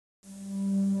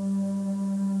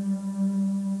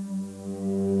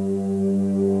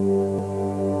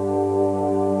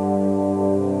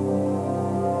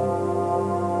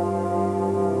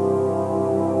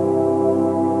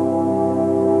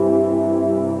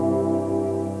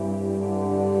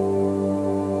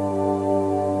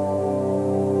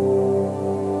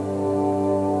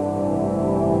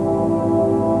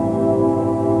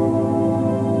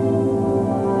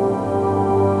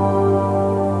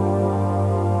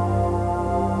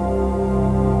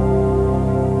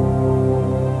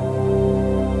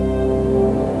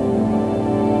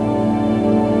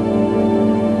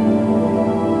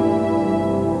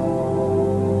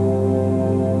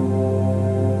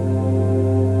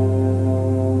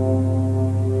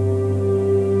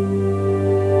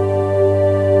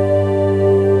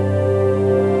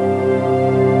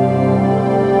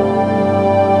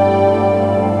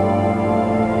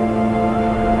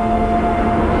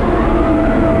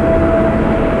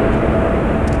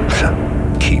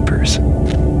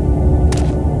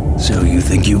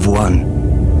think you've won.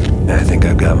 I think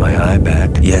I've got my eye back.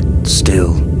 Yet,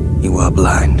 still, you are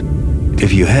blind.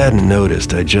 If you hadn't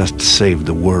noticed, I just saved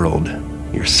the world,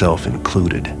 yourself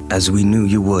included. As we knew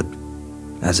you would,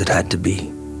 as it had to be.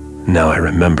 Now I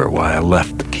remember why I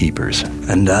left the Keepers.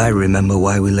 And I remember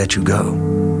why we let you go.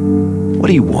 What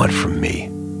do you want from me?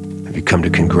 Have you come to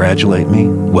congratulate me?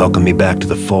 Welcome me back to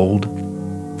the fold?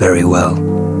 Very well.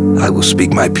 I will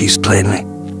speak my piece plainly.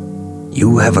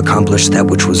 You have accomplished that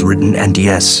which was written, and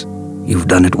yes, you've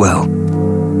done it well.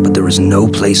 But there is no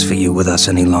place for you with us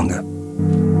any longer.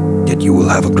 Yet you will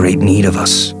have a great need of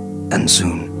us, and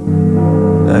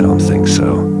soon. I don't think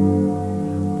so.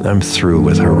 I'm through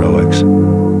with heroics.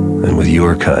 And with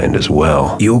your kind as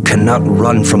well. You cannot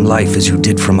run from life as you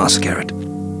did from us, Garrett.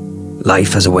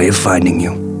 Life has a way of finding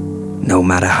you, no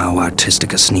matter how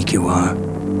artistic a sneak you are.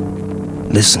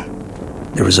 Listen,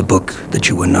 there is a book that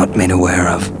you were not made aware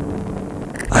of.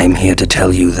 I am here to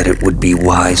tell you that it would be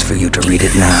wise for you to read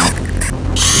it now,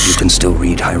 if you can still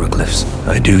read hieroglyphs.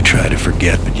 I do try to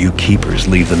forget, but you Keepers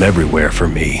leave them everywhere for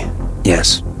me.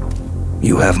 Yes,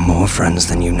 you have more friends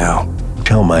than you know.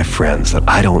 Tell my friends that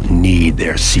I don't need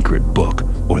their secret book,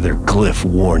 or their glyph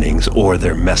warnings, or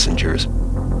their messengers.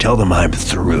 Tell them I'm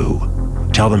through.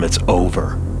 Tell them it's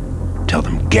over. Tell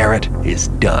them Garrett is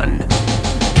done.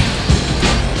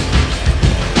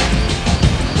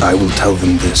 I will tell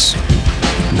them this.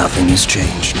 Nothing has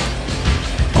changed.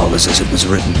 All is as it was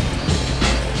written.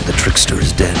 The trickster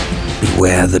is dead.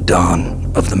 Beware the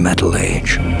dawn of the Metal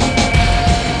Age.